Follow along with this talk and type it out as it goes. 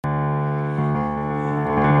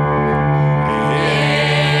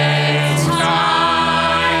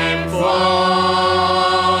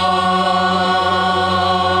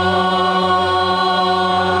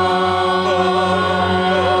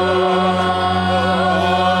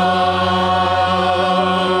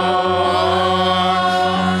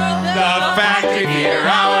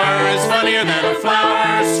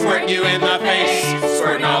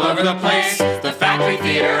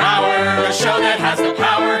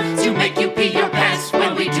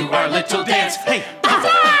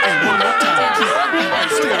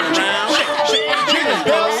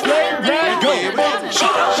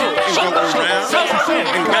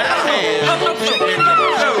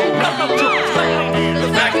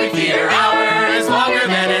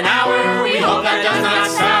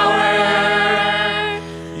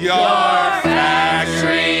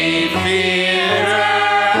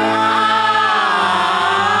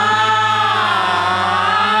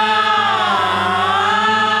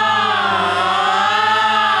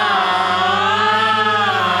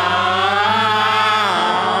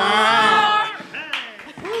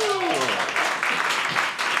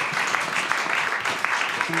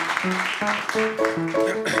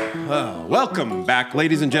Welcome back,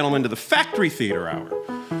 ladies and gentlemen, to the Factory Theater Hour,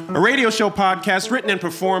 a radio show podcast written and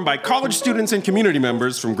performed by college students and community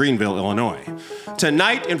members from Greenville, Illinois.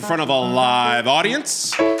 Tonight, in front of a live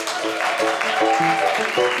audience,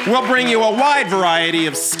 we'll bring you a wide variety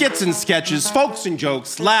of skits and sketches, folks and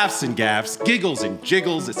jokes, laughs and gaffes, giggles and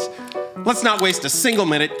jiggles. Let's not waste a single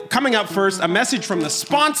minute. Coming up first, a message from the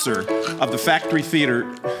sponsor of the Factory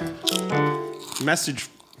Theater.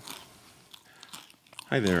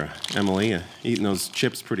 Hi there, Emily. Eating those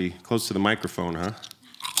chips pretty close to the microphone, huh?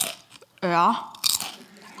 Yeah.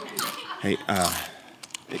 Hey,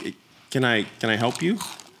 can I help you?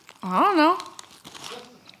 I don't know.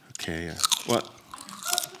 Okay, well,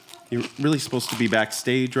 you're really supposed to be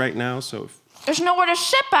backstage right now, so There's nowhere to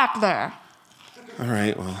sit back there. All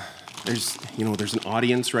right, well, there's an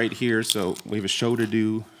audience right here, so we have a show to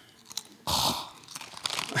do.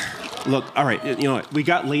 Look, all right, you know what? We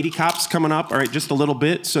got Lady Cops coming up, all right, just a little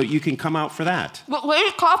bit, so you can come out for that. But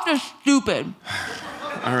Lady Cops is stupid.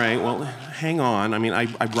 All right, well, hang on. I mean, I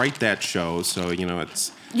write that show, so,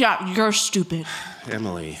 it's... Yeah, you're stupid.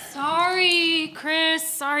 Emily. Sorry, Chris.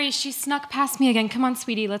 Sorry, she snuck past me again. Come on,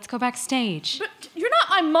 sweetie, let's go backstage. But you're not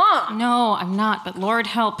my mom. No, I'm not, but Lord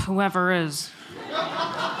help whoever is.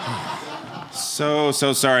 So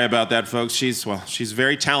sorry about that, folks. She's a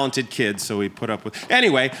very talented kid, so we put up with...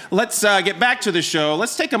 Anyway, let's get back to the show.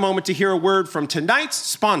 Let's take a moment to hear a word from tonight's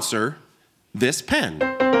sponsor, this pen.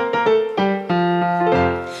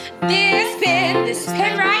 This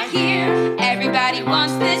pen right here. Everybody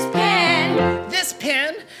wants this pen. This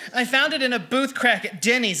pen? I found it in a booth crack at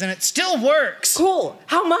Denny's, and it still works. Cool.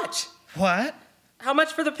 How much? What? How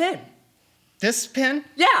much for the pen? This pen?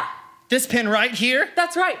 Yeah, This pen right here?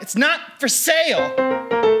 that's right. It's not for sale.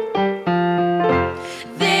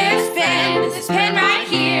 This pen right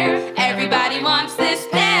here. Everybody wants this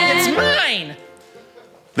pen. It's mine.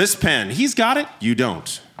 This pen, he's got it, you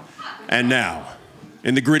don't. And now,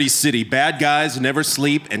 in the gritty city, bad guys never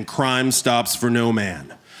sleep and crime stops for no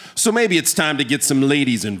man. So maybe it's time to get some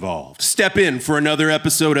ladies involved. Step in for another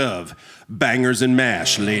episode of Bangers and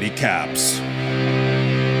Mash, Lady Cops.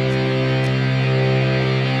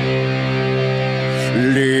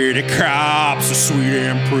 Lady cops are sweet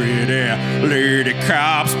and pretty. Lady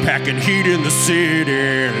cops packing heat in the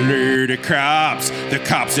city. Lady cops, the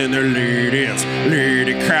cops and their ladies.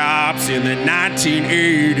 Lady cops in the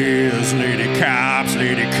 1980s. Lady cops,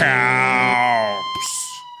 Lady cops.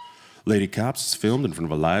 Lady Cops is filmed in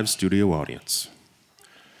front of a live studio audience.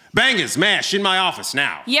 Bangers, mash, in my office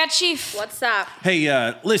now. Yeah, Chief. What's up? Hey,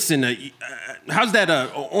 listen, how's that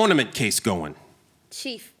ornament case going?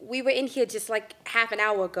 Chief, we were in here just like half an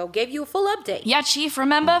hour ago. Gave you a full update. Yeah, Chief,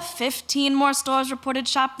 remember? 15 more stores reported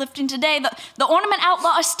shoplifting today. The ornament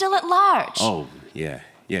outlaw is still at large. Oh, yeah,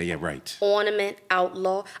 right. Ornament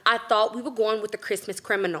outlaw. I thought we were going with the Christmas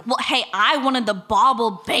criminal. Well, hey, I wanted the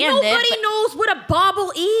bauble bandit. Nobody knows what a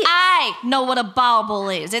bauble is. I know what a bauble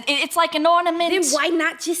is. It's like an ornament. Then why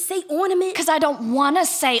not just say ornament? Because I don't want to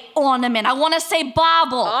say ornament. I want to say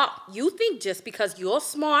bauble. Oh, you think just because you're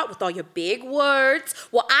smart with all your big words.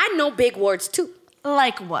 Well, I know big words too.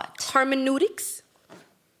 Like what? Hermeneutics.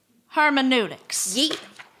 Hermeneutics. Yeah.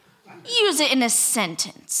 Use it in a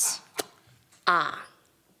sentence.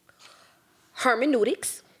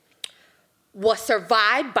 Hermeneutics was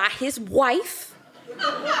survived by his wife,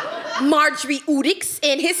 Marjorie Udix,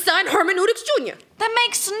 and his son, Hermeneutics Jr. That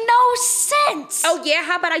makes no sense. Oh, yeah?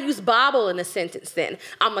 How about I use bauble in a sentence then?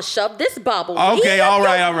 I'm gonna shove this bauble. Okay, all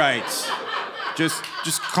right.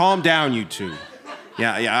 Just calm down, you two.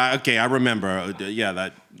 Yeah, okay, I remember.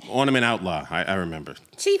 That ornament outlaw, I remember.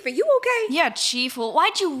 Chief, are you okay? Yeah, Chief. Well,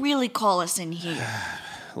 why'd you really call us in here?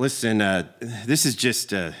 Listen, this is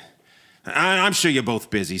just, I'm sure you're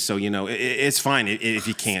both busy, so, it's fine if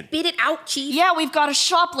you can't. Spit it out, Chief. Yeah, we've got a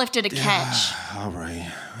shoplifter to catch. All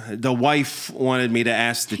right. The wife wanted me to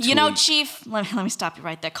ask the two. You know, Chief, let me stop you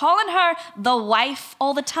right there. Calling her the wife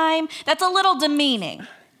all the time, that's a little demeaning.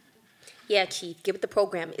 Yeah, Chief, give it the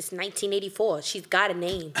program. It's 1984. She's got a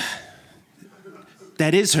name.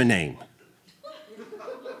 That is her name.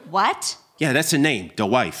 What? Yeah, that's her name, the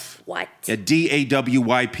wife. What? Yeah,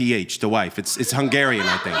 Dawyph, the wife. It's Hungarian,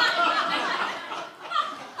 I think.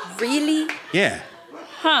 Really? Yeah.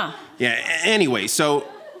 Huh. Yeah, anyway, so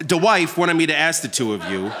the wife wanted me to ask the two of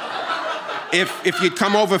you if you'd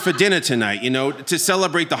come over for dinner tonight, to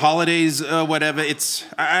celebrate the holidays, whatever.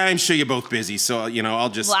 I'm sure you're both busy, so, I'll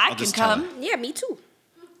just Well, I I'll can just tell come. her. Yeah, me too.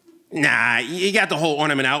 Nah, you got the whole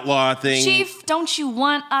ornament outlaw thing. Chief, don't you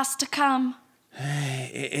want us to come?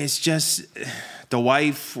 It's just, the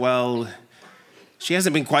wife, well, She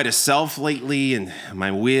hasn't been quite herself lately, and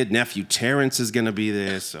my weird nephew Terrence is gonna be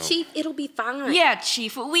there, so... Chief, it'll be fine. Yeah,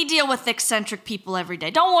 Chief, we deal with eccentric people every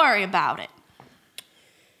day. Don't worry about it.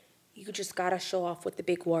 You just gotta show off with the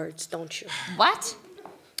big words, don't you? What?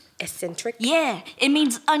 Eccentric? Yeah, it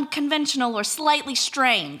means unconventional or slightly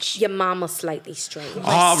strange. Your mama's slightly strange.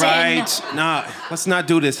 All right. Nah, let's not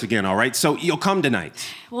do this again, all right? So you'll come tonight.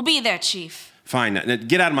 We'll be there, Chief. Fine, now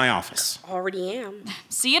get out of my office. Already am.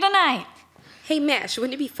 See you tonight. Hey, Mash,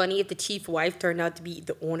 wouldn't it be funny if the chief wife turned out to be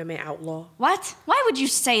the ornament outlaw? What? Why would you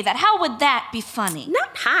say that? How would that be funny?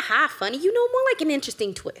 Not ha-ha funny, you know, more like an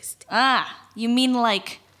interesting twist. Ah, you mean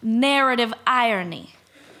like narrative irony.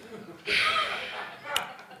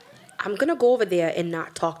 I'm gonna go over there and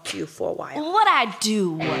not talk to you for a while. What'd I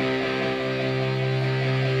do?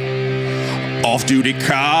 Off-duty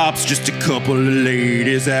cops, just a couple of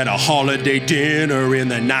ladies at a holiday dinner in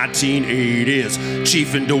the 1980s.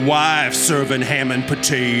 Chief and the wife serving ham and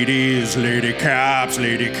potatoes. Lady cops,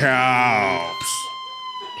 lady cops.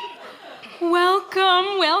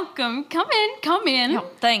 Welcome, welcome. Come in.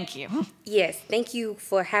 Oh, thank you. Yes, thank you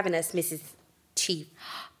for having us, Mrs. Chief.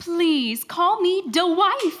 Please call me the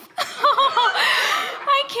wife.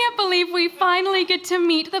 I can't believe we finally get to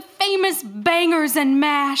meet the famous Bangers and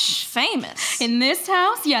Mash. Famous? In this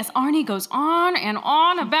house, yes, Arnie goes on and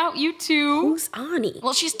on about you two. Who's Ani?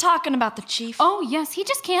 Well, she's talking about the Chief. Oh, yes, he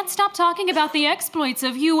just can't stop talking about the exploits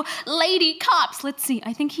of you lady cops. Let's see,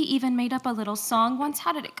 I think he even made up a little song once.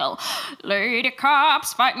 How did it go? Lady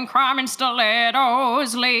cops fighting crime in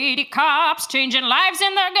stilettos. Lady cops changing lives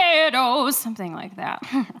in their ghettos. Something like that.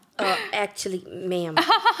 Actually, ma'am.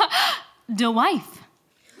 The wife.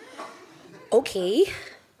 Okay,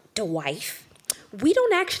 the wife. We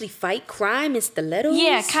don't actually fight crime in stilettos.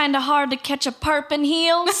 Yeah, kinda hard to catch a perp in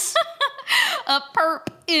heels. A perp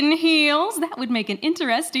in heels. That would make an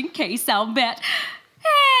interesting case, I'll bet.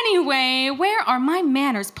 Anyway, where are my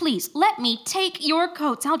manners? Please, let me take your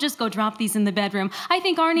coats. I'll just go drop these in the bedroom. I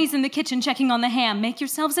think Arnie's in the kitchen checking on the ham. Make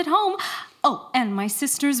yourselves at home. Oh, and my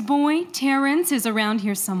sister's boy, Terrence, is around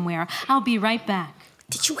here somewhere. I'll be right back.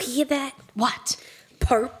 Did you hear that? What?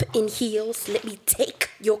 Perp in heels, let me take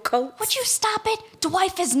your coat. Would you stop it? The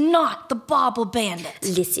wife is not the bauble bandit.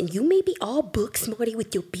 Listen, you may be all book smarty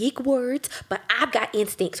with your big words, but I've got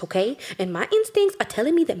instincts, okay? And my instincts are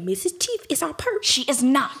telling me that Mrs. Chief is our perp. She is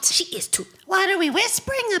not. She is too. What are we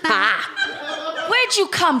whispering about? Ah, Where'd you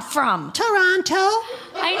come from? Toronto.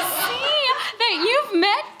 I see that you've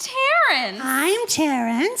met Terrence. I'm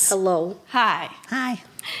Terrence. hello. Hi. Hi.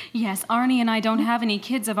 Yes, Arnie and I don't have any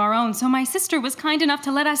kids of our own, so my sister was kind enough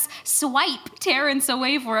to let us swipe Terrence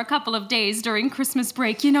away for a couple of days during Christmas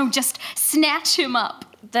break. You know, just snatch him up.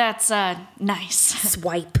 That's, nice.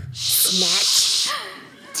 Swipe. Snatch.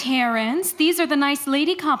 Terrence, these are the nice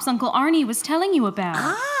lady cops Uncle Arnie was telling you about.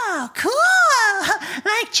 Oh, cool.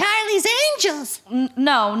 Like Charlie's Angels.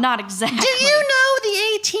 No, not exactly. Do you know the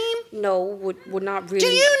A-Team? No, would not really. Do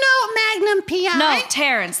you know Magnum P.I.? No,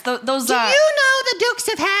 Terrence, those Do are... you know the Dukes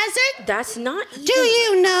of Hazzard? That's not even. Do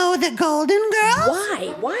you know the Golden Girls?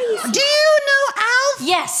 Why? Why is Do you know Alf?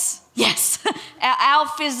 Yes.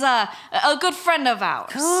 Alf is, a good friend of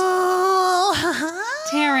ours. Oh.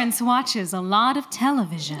 Terrence watches a lot of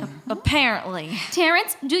television. Apparently.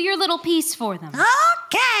 Terrence, do your little piece for them.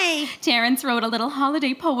 Okay. Terrence wrote a little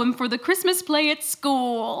holiday poem for the Christmas play at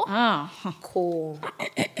school. Oh. cool?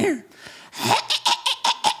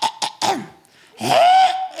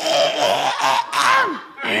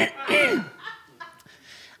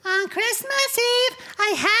 On Christmas Eve,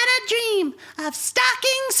 I had a dream of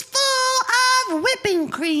stockings full of whipping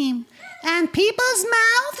cream, and people's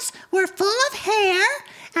mouths were full of hair,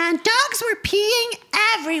 and dogs were peeing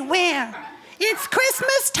everywhere. It's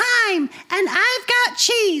Christmas time, and I've got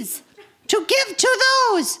cheese to give to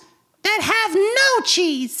those that have no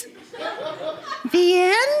cheese. The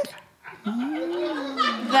end?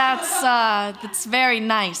 That's very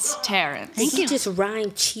nice, Terrence. You just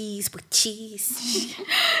rhyme cheese with cheese.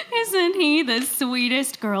 Isn't he the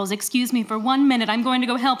sweetest? Girls, excuse me for 1 minute. I'm going to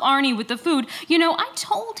go help Arnie with the food. You know, I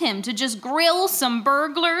told him to just grill some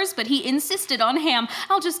burglars, but he insisted on ham.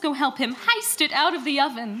 I'll just go help him heist it out of the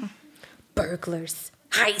oven. Burglars.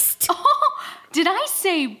 Heist. Oh, did I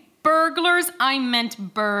say burglars? I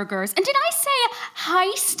meant burgers. And did I say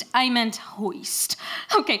heist? I meant hoist.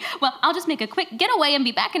 Okay, well, I'll just make a quick getaway and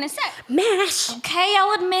be back in a sec. Mash. Okay,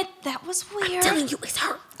 I'll admit that was weird. I'm telling you, it's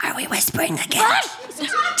her. Are we whispering again? What?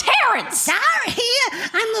 Terrence! Sorry,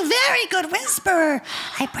 I'm a very good whisperer.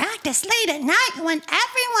 I practice late at night when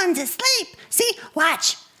everyone's asleep. See,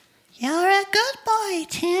 watch. You're a good boy,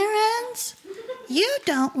 Terrence. You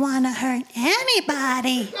don't want to hurt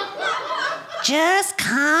anybody. Just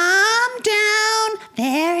calm down.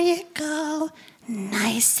 There you go.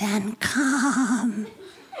 Nice and calm.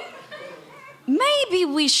 Maybe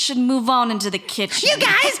we should move on into the kitchen. You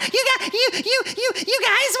guys want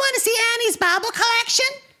to see Annie's bauble collection?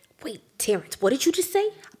 Wait, Terrence, what did you just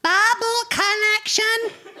say? Bauble collection.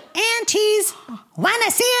 Aunties,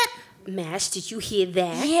 wanna see it? Mash, did you hear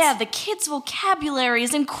that? Yeah, the kids' vocabulary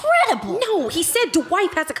is incredible. No, he said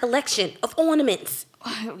Dwight has a collection of ornaments.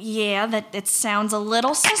 Yeah, that sounds a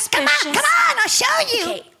little suspicious. Come on, I'll show you.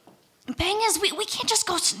 Okay, Thing is, we can't just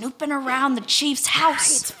go snooping around the chief's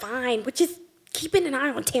house. it's fine. We're just keeping an eye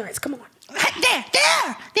on Terrence. Come on. There.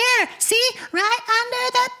 See, right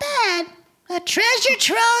under the bed. A treasure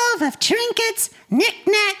trove of trinkets,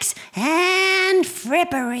 knickknacks, and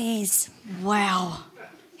fripperies. Wow.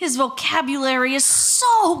 His vocabulary is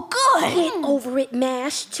so good. Get over it,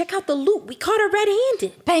 Mash. Check out the loot. We caught her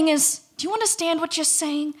red-handed. Bangers, do you understand what you're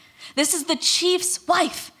saying? This is the chief's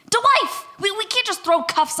wife. The wife! We can't just throw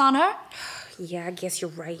cuffs on her. Yeah, I guess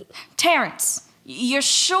you're right. Terrence, you're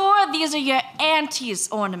sure these are your auntie's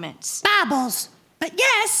ornaments? Baubles. But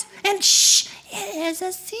yes, and shh, it is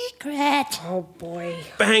a secret. Oh, boy.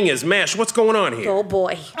 Bangers, Mash, what's going on here? Oh,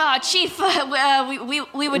 boy. Chief,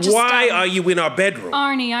 we were just... Why are you in our bedroom?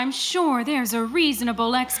 Arnie, I'm sure there's a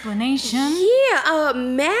reasonable explanation. Yeah,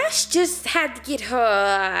 Mash just had to get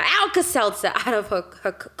her Alka-Seltzer out of her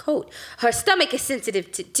coat. Her stomach is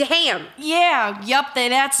sensitive to ham. Yeah, yup,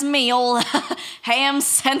 that's me, old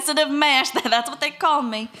ham-sensitive mash. That's what they call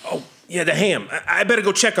me. Oh, yeah, the ham. I better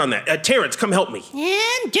go check on that. Terrence, come help me.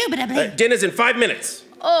 Indubitably. Dinner's in 5 minutes.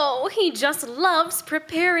 Oh, he just loves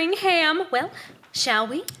preparing ham. Well, shall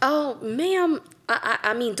we? Oh, ma'am,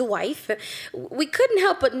 I mean, the wife. We couldn't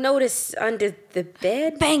help but notice under the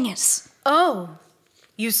bed. Bangers. Oh,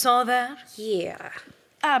 you saw that? Yeah.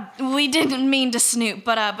 We didn't mean to snoop,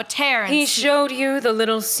 but Terrence... He showed you the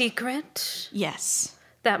little secret? Yes.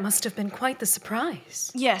 That must have been quite the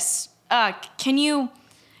surprise. Yes. Can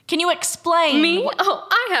you explain? Me? Oh,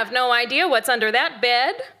 I have no idea what's under that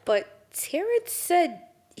bed. But Terrence said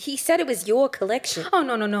it was your collection. Oh,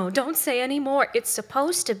 no. Don't say any more. It's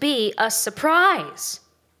supposed to be a surprise.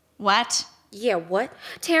 What? Yeah, what?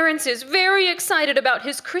 Terrence is very excited about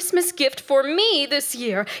his Christmas gift for me this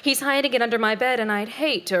year. He's hiding it under my bed, and I'd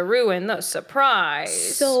hate to ruin the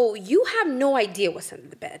surprise. So you have no idea what's under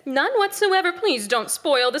the bed? None whatsoever. Please don't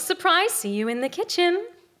spoil the surprise. See you in the kitchen.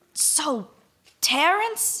 So,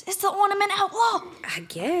 Terrence is the ornament outlaw? I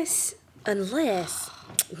guess. Unless...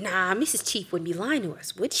 Nah, Mrs. Chief wouldn't be lying to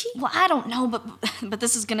us, would she? Well, I don't know, but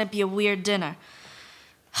this is gonna be a weird dinner.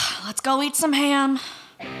 Let's go eat some ham.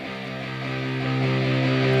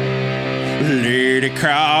 Lady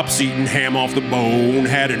cops eating ham off the bone,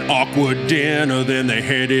 had an awkward dinner, then they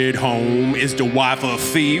headed home. Is the wife a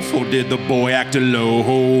thief, or did the boy act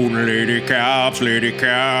alone? Lady cops.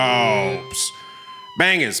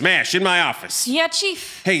 Bangers, Mash, in my office. Yeah,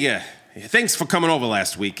 Chief. Hey, thanks for coming over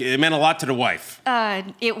last week. It meant a lot to the wife.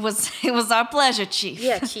 It was our pleasure, Chief.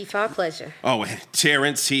 Yeah, Chief, our pleasure. Oh,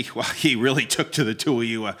 Terrence, he really took to the two of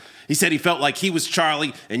you. He said he felt like he was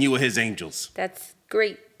Charlie and you were his angels. That's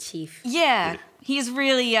great, Chief. Yeah, he's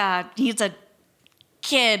really, he's a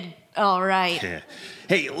kid, all right. Yeah.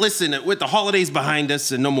 Hey, listen, with the holidays behind us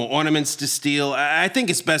and no more ornaments to steal, I think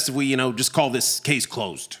it's best if we, just call this case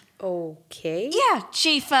closed. Okay. Yeah,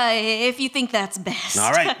 Chief, if you think that's best.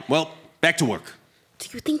 All right, well, back to work. Do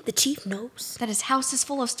you think the Chief knows? That his house is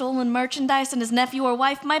full of stolen merchandise and his nephew or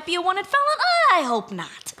wife might be a wanted felon? I hope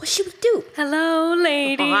not. What should we do? Hello,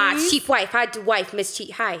 ladies. Chief wife. Hi, wife, Miss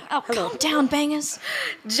Chief. Hi. Oh, Hello. calm down, bangers.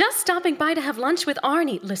 Just stopping by to have lunch with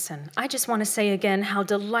Arnie. Listen, I just want to say again how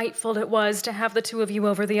delightful it was to have the two of you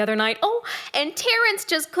over the other night. Oh, and Terrence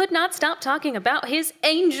just could not stop talking about his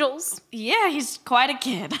angels. Yeah, he's quite a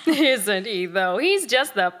kid. Isn't he, though? He's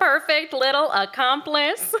just the perfect little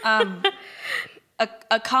accomplice.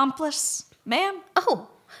 Accomplice, ma'am? Oh,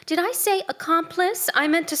 did I say accomplice? I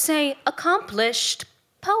meant to say accomplished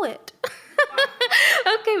poet.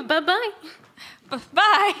 Okay, bye-bye.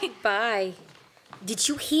 Bye. Bye. Did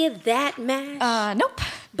you hear that, Mash? Nope.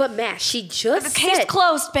 But Mash, she just The case said...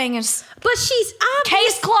 closed, bangers. But she's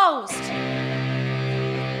Case closed.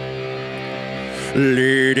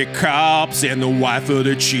 Lady cops and the wife of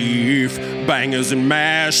the chief, Bangers and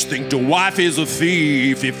Mash think the wife is a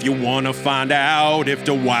thief. If you want to find out if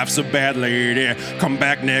the wife's a bad lady, come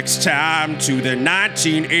back next time to the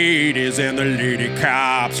 1980s and the lady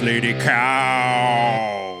cops.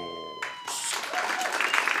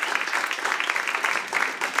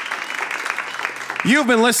 You've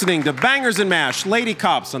been listening to Bangers and Mash, Lady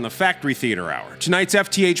Cops on the Factory Theater Hour. Tonight's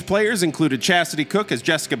FTH players included Chastity Cook as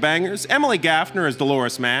Jessica Bangers, Emily Gaffner as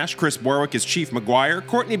Dolores Mash, Chris Warwick as Chief McGuire,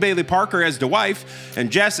 Courtney Bailey Parker as DeWife,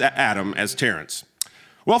 and Jess Adam as Terrence.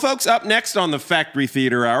 Well, folks, up next on the Factory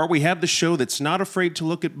Theater Hour, we have the show that's not afraid to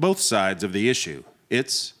look at both sides of the issue.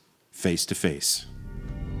 It's Face to Face.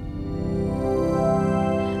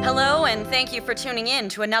 Hello, and thank you for tuning in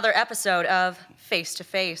to another episode of Face to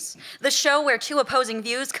Face, the show where two opposing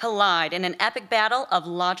views collide in an epic battle of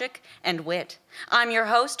logic and wit. I'm your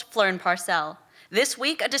host, Flern Parcell. This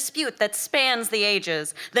week, a dispute that spans the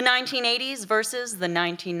ages, the 1980s versus the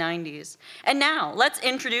 1990s. And now, let's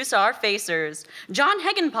introduce our facers. John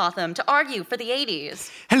Higginbotham to argue for the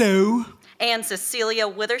 80s. Hello. And Cecilia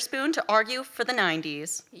Witherspoon to argue for the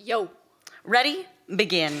 90s. Yo. Ready?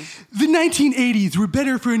 Begin. The 1980s were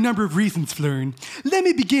better for a number of reasons, Flern. Let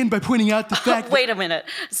me begin by pointing out the fact Wait a minute.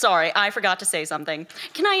 Sorry, I forgot to say something.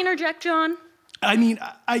 Can I interject, John? I mean,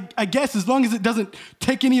 I guess as long as it doesn't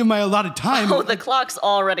take any of my allotted time. Oh, the clock's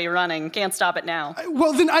already running. Can't stop it now.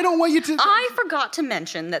 Well, then I don't want you to... I forgot to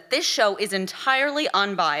mention that this show is entirely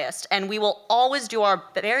unbiased, and we will always do our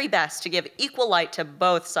very best to give equal light to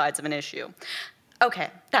both sides of an issue. Okay,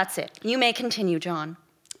 that's it. You may continue, John.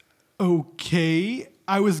 Okay,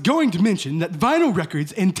 I was going to mention that vinyl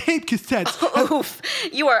records and tape cassettes... Oof,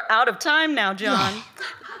 you are out of time now, John.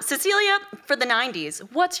 Cecilia, for the 90s,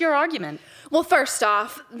 what's your argument? Well, first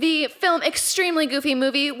off, the film Extremely Goofy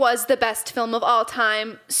Movie was the best film of all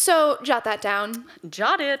time, so jot that down.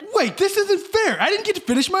 Jotted. Wait, this isn't fair. I didn't get to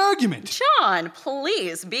finish my argument. John,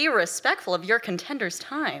 please be respectful of your contender's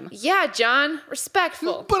time. Yeah, John,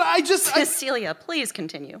 respectful. But Cecilia, please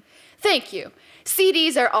continue. Thank you.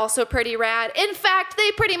 CDs are also pretty rad. In fact,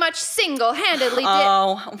 they pretty much single-handedly did...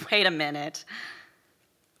 Oh, wait a minute.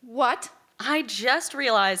 What? I just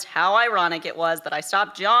realized how ironic it was that I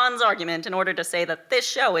stopped John's argument in order to say that this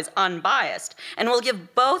show is unbiased and will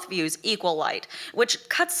give both views equal light, which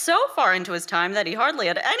cuts so far into his time that he hardly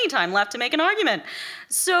had any time left to make an argument.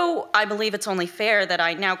 So I believe it's only fair that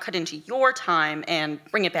I now cut into your time and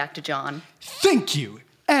bring it back to John. Thank you.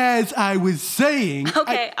 As I was saying...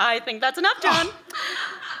 Okay, I think that's enough, John.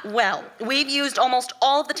 Well, we've used almost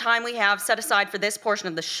all of the time we have set aside for this portion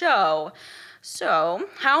of the show. So,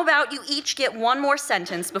 how about you each get one more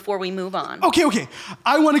sentence before we move on? Okay.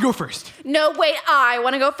 I want to go first. No, wait, I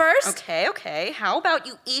want to go first? Okay. How about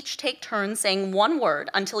you each take turns saying one word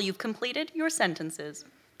until you've completed your sentences?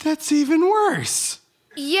 That's even worse.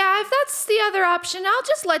 Yeah, if that's the other option, I'll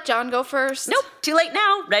just let John go first. Nope, too late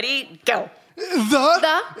now. Ready, go.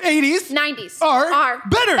 The 80s 90s are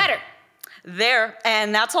better. There,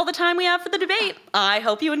 and that's all the time we have for the debate. I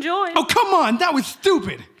hope you enjoy. Oh, come on, that was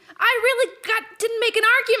stupid. I really didn't make an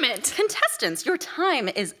argument. Contestants, your time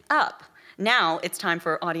is up. Now it's time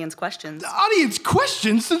for audience questions. Audience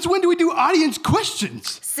questions? Since when do we do audience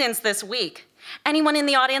questions? Since this week. Anyone in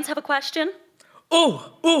the audience have a question?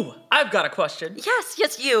 Ooh, I've got a question.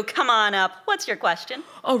 Yes, you. Come on up. What's your question?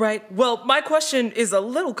 All right, well, my question is a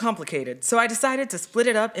little complicated, so I decided to split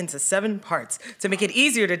it up into 7 parts to make it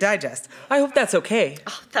easier to digest. I hope that's okay.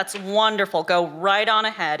 Oh, that's wonderful. Go right on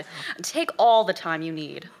ahead. Take all the time you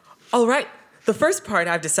need. All right, the first part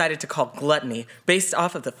I've decided to call gluttony, based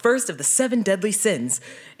off of the first of the 7 deadly sins.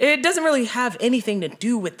 It doesn't really have anything to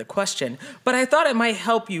do with the question, but I thought it might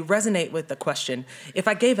help you resonate with the question if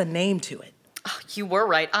I gave a name to it. Oh, you were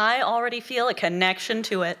right. I already feel a connection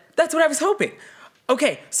to it. That's what I was hoping.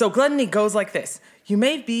 Okay, so gluttony goes like this. You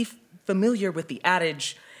may be familiar with the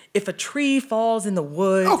adage, if a tree falls in the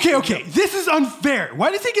woods... Okay, this is unfair.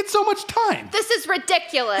 Why does it get so much time? This is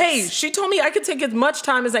ridiculous. Hey, she told me I could take as much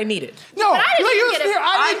time as I needed. No, but I didn't get it.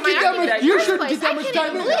 I didn't get that much. You shouldn't get that much I time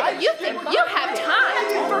can't even believe it. You think you have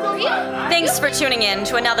time. Really? Thanks for tuning in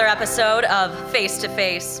to another episode of Face to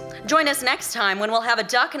Face. Join us next time when we'll have a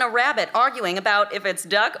duck and a rabbit arguing about if it's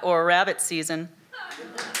duck or rabbit season.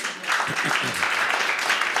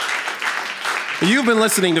 You've been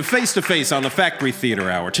listening to Face on the Factory Theater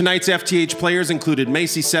Hour. Tonight's FTH players included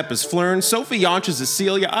Macy Sepp as Flern, Sophie Yonches as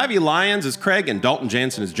Celia, Ivy Lyons as Craig, and Dalton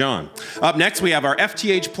Jansen as John. Up next, we have our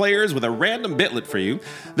FTH players with a random bitlet for you.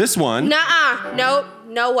 This one... Nope,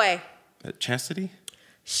 no way. Chastity?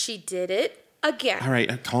 She did it again. All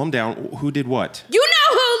right, calm down. Who did what? You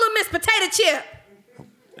know who, little Miss Potato Chip.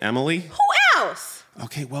 Emily? Who else?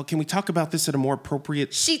 Okay, well, can we talk about this at a more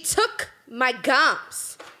appropriate... She took my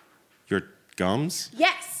gums. Your gums?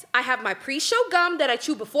 Yes, I have my pre-show gum that I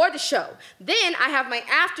chew before the show. Then I have my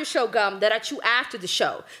after-show gum that I chew after the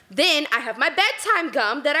show. Then I have my bedtime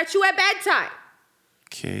gum that I chew at bedtime.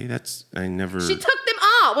 Okay, I never... She took them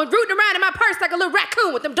all, went rooting around in my purse like a little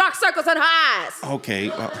raccoon with them dark circles on her eyes. Okay,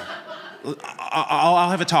 well, I'll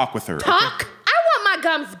have a talk with her. Talk? Okay? I want my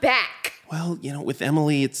gums back. Well, with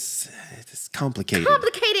Emily, it's complicated.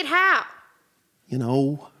 Complicated how?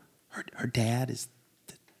 Her dad is...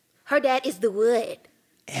 Her dad is the wood.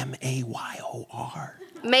 Mayor.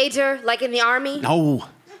 Major, like in the army? No,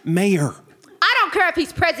 mayor. I don't care if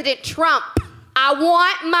he's President Trump. I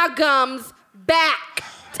want my gums back.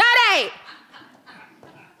 Today!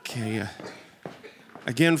 Okay,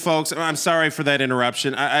 again, folks, I'm sorry for that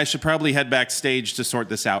interruption. I should probably head backstage to sort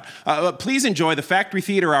this out. Please enjoy the Factory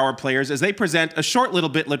Theater Hour players as they present a short little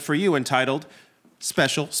bitlet for you entitled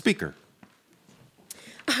Special Speaker.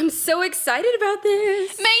 I'm so excited about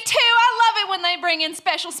this. Me too. I love it when they bring in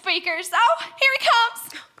special speakers. Oh, here he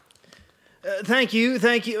comes. Thank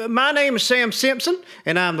you. My name is Sam Simpson,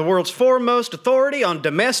 and I'm the world's foremost authority on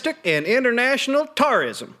domestic and international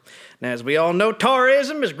tourism. Now, as we all know,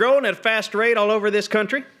 tourism is growing at a fast rate all over this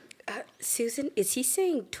country. Susan, is he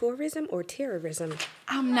saying tourism or terrorism?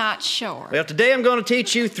 I'm not sure. Well, today I'm going to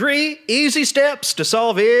teach you 3 easy steps to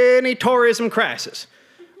solve any tourism crisis.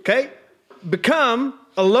 Okay? Become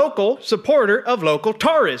a local supporter of local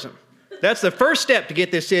tourism. That's the first step to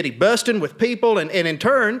get this city busting with people and in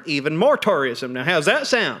turn, even more tourism. Now, how's that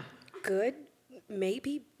sound? Good,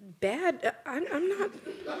 maybe bad. I'm not...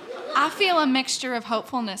 I feel a mixture of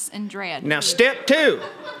hopefulness and dread. Now, step 2.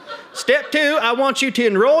 Step 2, I want you to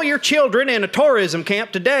enroll your children in a tourism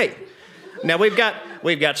camp today. Now, we've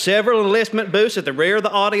got several enlistment booths at the rear of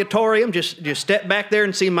the auditorium. Just step back there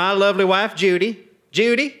and see my lovely wife, Judy.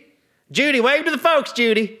 Judy, wave to the folks,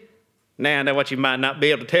 Judy. Now, what you might not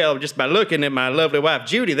be able to tell just by looking at my lovely wife,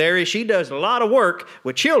 Judy, there is she does a lot of work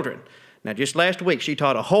with children. Now, just last week, she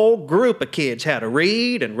taught a whole group of kids how to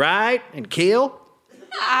read and write and kill.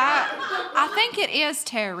 I think it is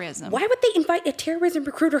terrorism. Why would they invite a terrorism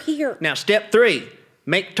recruiter here? Now, step 3,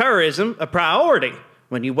 make tourism a priority.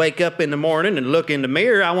 When you wake up in the morning and look in the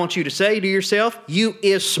mirror, I want you to say to yourself, you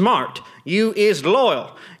is smart, you is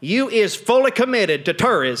loyal, you is fully committed to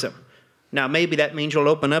tourism. Now, maybe that means you'll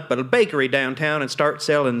open up a bakery downtown and start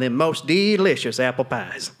selling the most delicious apple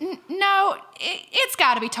pies. No, it's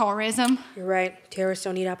got to be tourism. You're right. Tourists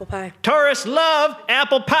don't eat apple pie. Tourists love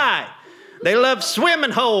apple pie. They love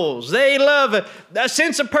swimming holes. They love a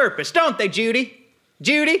sense of purpose, don't they, Judy?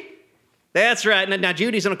 Judy? That's right. Now,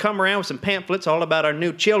 Judy's going to come around with some pamphlets all about our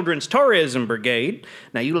new Children's Tourism Brigade.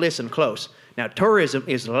 Now, you listen close. Now, tourism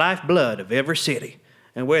is the lifeblood of every city.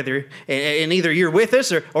 And either you're with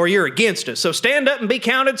us or you're against us. So stand up and be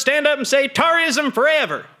counted. Stand up and say, tourism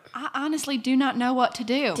forever. I honestly do not know what to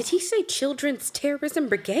do. Did he say Children's Terrorism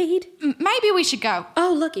Brigade? Maybe we should go.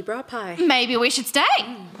 Oh, look, he brought pie. Maybe we should stay.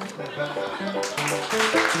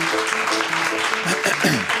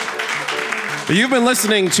 You've been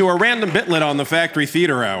listening to a random bitlet on the Factory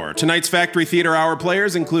Theater Hour. Tonight's Factory Theater Hour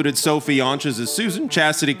players included Sophie Yonches as Susan,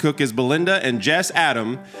 Chastity Cook as Belinda, and Jess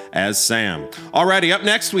Adam as Sam. Alrighty, up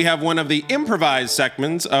next we have one of the improvised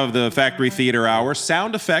segments of the Factory Theater Hour,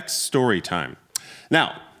 Sound Effects Story Time.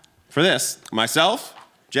 Now, for this, myself,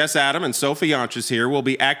 Jess Adam, and Sophie Yonches here will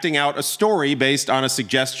be acting out a story based on a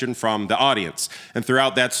suggestion from the audience. And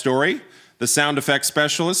throughout that story, the sound effects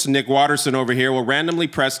specialist, Nick Watterson over here, will randomly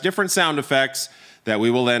press different sound effects that we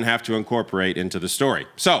will then have to incorporate into the story.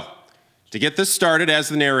 So, to get this started as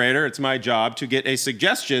the narrator, it's my job to get a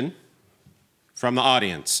suggestion from the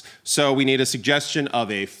audience. So we need a suggestion of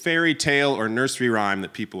a fairy tale or nursery rhyme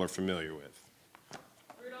that people are familiar with.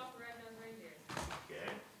 Rudolph the Red-Nosed Reindeer.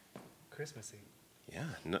 Okay. Christmassy. Yeah,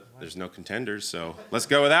 there's no contenders, so let's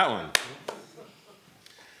go with that one.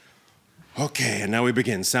 Okay, and now we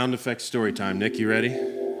begin. Sound effects story time. Nick, you ready?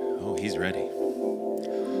 Oh, he's ready.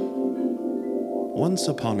 Once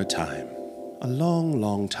upon a time, a long,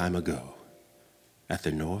 long time ago, at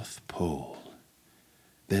the North Pole,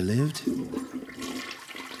 there lived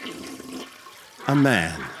a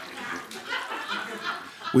man.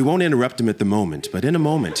 We won't interrupt him at the moment, but in a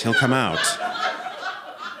moment he'll come out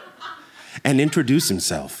and introduce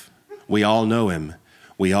himself. We all know him.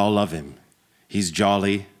 We all love him. He's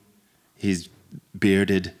jolly. He's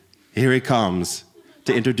bearded. Here he comes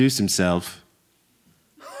to introduce himself.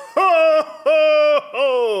 Ho, ho,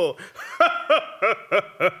 ho!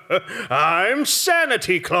 I'm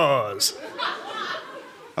Sanity Claus.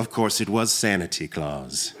 Of course, it was Sanity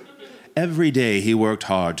Claus. Every day he worked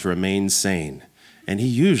hard to remain sane, and he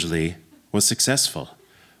usually was successful.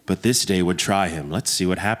 But this day would try him. Let's see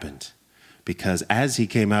what happened. Because as he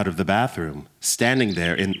came out of the bathroom, standing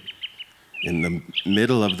there in the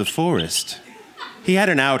middle of the forest. He had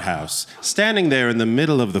an outhouse. Standing there in the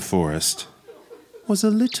middle of the forest was a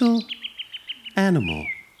little animal.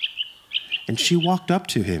 And she walked up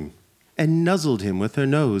to him and nuzzled him with her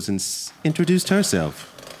nose and introduced herself.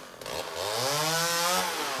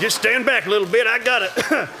 Just stand back a little bit. I got it.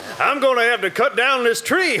 I'm going to have to cut down this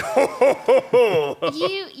tree.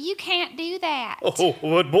 You can't do that. Oh,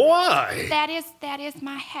 but why? That is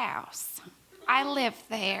my house. I live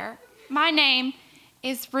there. My name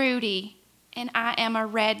is Rudy, and I am a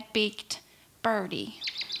red-beaked birdie.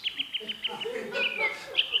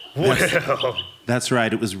 Well, That's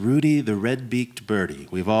right, it was Rudy the red-beaked birdie.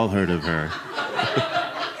 We've all heard of her.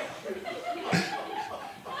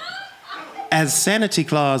 As Santa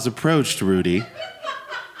Claus approached Rudy,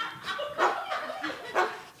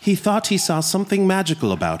 he thought he saw something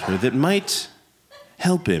magical about her that might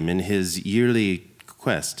help him in his yearly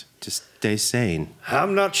quest to stay sane.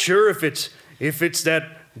 I'm not sure if it's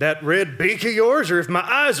that red beak of yours or if my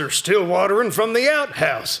eyes are still watering from the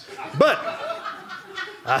outhouse. But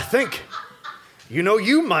I think,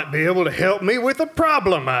 you might be able to help me with a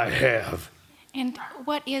problem I have. And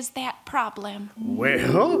what is that problem?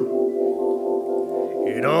 Well,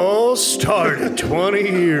 it all started 20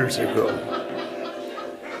 years ago.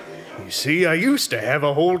 You see, I used to have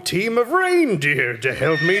a whole team of reindeer to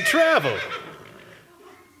help me travel.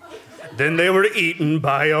 Then they were eaten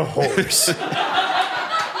by a horse.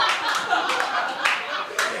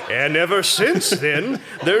 And ever since then,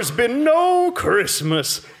 there's been no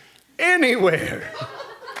Christmas anywhere.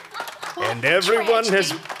 And everyone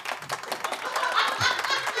has...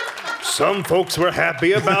 Some folks were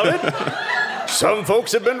happy about it. Some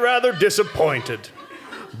folks have been rather disappointed.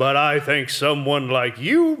 But I think someone like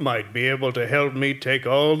you might be able to help me take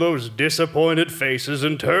all those disappointed faces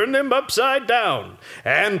and turn them upside down.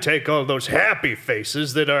 And take all those happy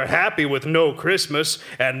faces that are happy with no Christmas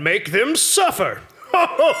and make them suffer.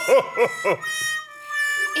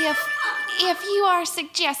 If you are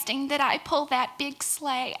suggesting that I pull that big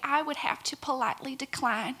sleigh, I would have to politely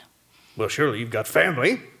decline. Well, surely you've got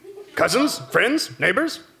family, cousins, friends,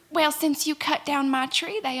 neighbors. Well, since you cut down my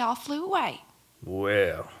tree, they all flew away.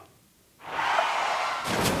 Well.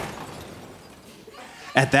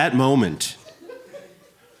 At that moment,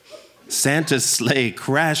 Santa's sleigh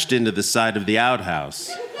crashed into the side of the outhouse.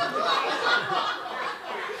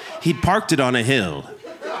 He'd parked it on a hill.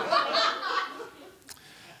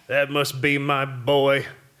 That must be my boy.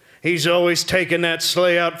 He's always taking that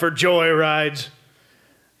sleigh out for joyrides.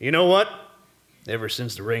 You know what? Ever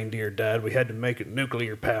since the reindeer died, we had to make it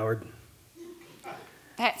nuclear powered.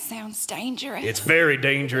 That sounds dangerous. It's very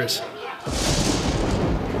dangerous.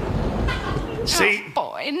 See?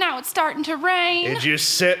 Oh, boy, and now it's starting to rain. It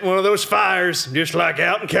just set one of those fires, just like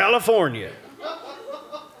out in California.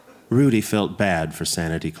 Rudy felt bad for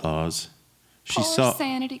Santa Claus. Poor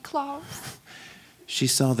Santa Claus. She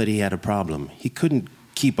saw that he had a problem. He couldn't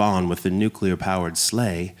keep on with the nuclear-powered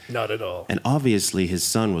sleigh. Not at all. And obviously his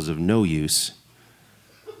son was of no use.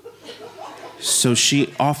 So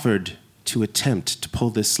she offered to attempt to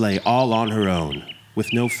pull this sleigh all on her own,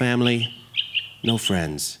 with no family, no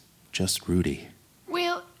friends, just Rudy.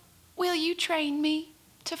 Will you train me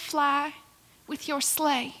to fly with your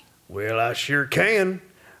sleigh? Well, I sure can.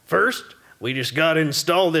 First, we just got to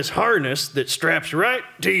install this harness that straps right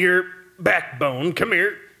to your backbone. Come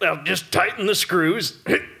here. I'll just tighten the screws.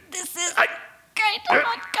 This is kind of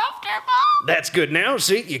uncomfortable. That's good now.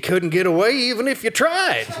 See, you couldn't get away even if you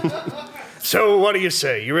tried. So what do you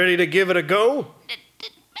say? You ready to give it a go?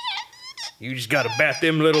 You just got to bat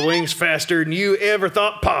them little wings faster than you ever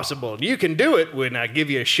thought possible. You can do it when I give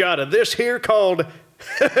you a shot of this here called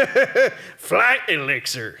Flight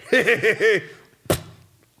Elixir.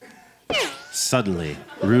 Suddenly,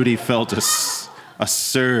 Rudy felt a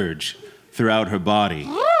surge throughout her body.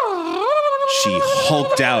 She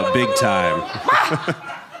hulked out big time.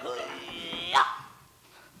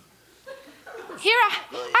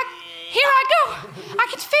 Here I go. I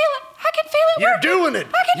can feel it. You're doing it.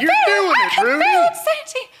 You're doing it, Rudy.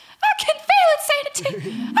 I can feel it,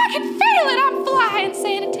 Sanity. I can feel it. I'm flying,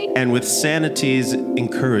 Sanity. And with Sanity's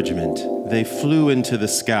encouragement, they flew into the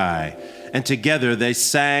sky. And together they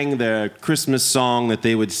sang their Christmas song that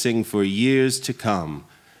they would sing for years to come,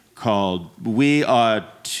 called "We Are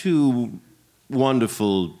Two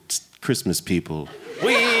Wonderful Christmas People."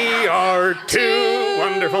 We are two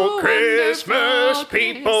wonderful Christmas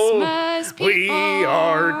people. We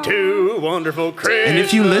are two wonderful Christmas people. And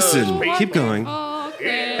if you listen, keep going.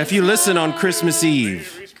 If you listen on Christmas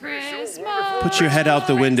Eve, put your head out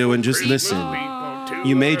the window and just listen.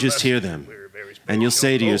 You may just hear them. And you'll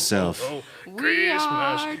say to yourself,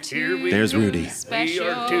 "There's Rudy."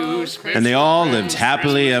 And they all lived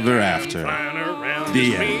happily ever after.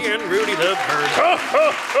 The end. Me and Rudy the bird.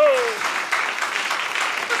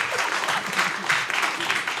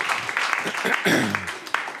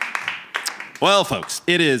 Well, folks,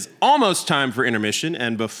 it is almost time for intermission,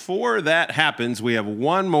 and before that happens, we have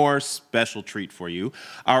one more special treat for you.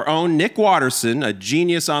 Our own Nick Watterson, a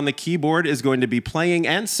genius on the keyboard, is going to be playing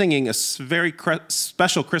and singing a very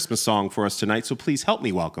special Christmas song for us tonight, so please help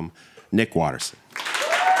me welcome Nick Watterson.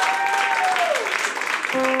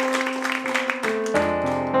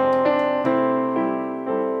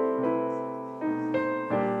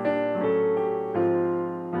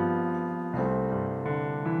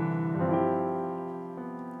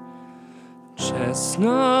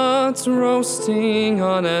 Chestnuts roasting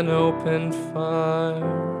on an open fire,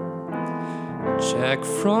 Jack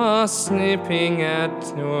Frost snipping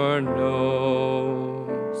at your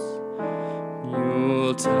nose,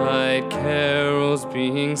 Yuletide carols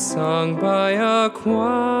being sung by a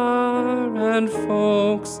choir, and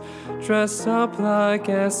folks dressed up like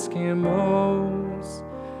Eskimos.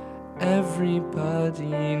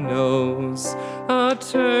 Everybody knows a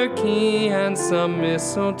turkey and some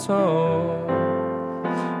mistletoe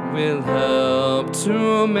will help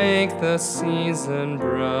to make the season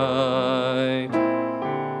bright.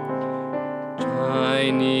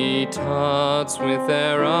 Tiny tots with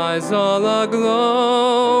their eyes all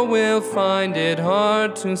aglow will find it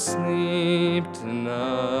hard to sleep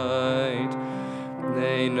tonight.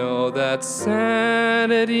 They know that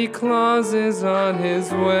Santa Claus is on his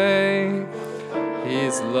way.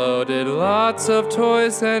 He's loaded lots of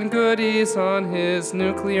toys and goodies on his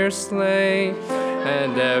nuclear sleigh.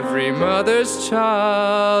 And every mother's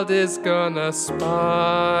child is gonna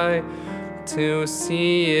spy to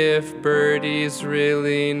see if birdies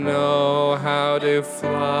really know how to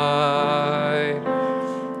fly.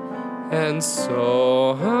 And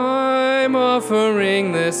so I'm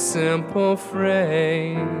offering this simple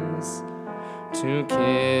phrase to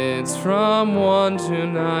kids from 1 to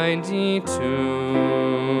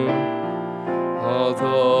 92.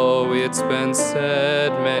 Although it's been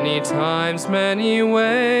said many times, many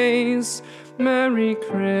ways, Merry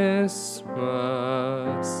Christmas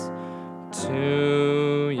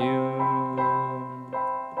to you.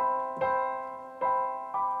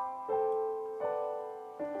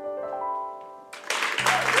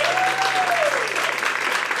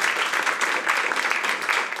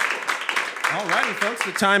 Alrighty, folks,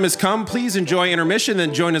 the time has come. Please enjoy intermission,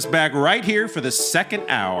 then join us back right here for the second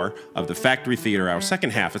hour of the Factory Theater. Our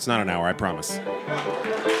second half. It's not an hour, I promise.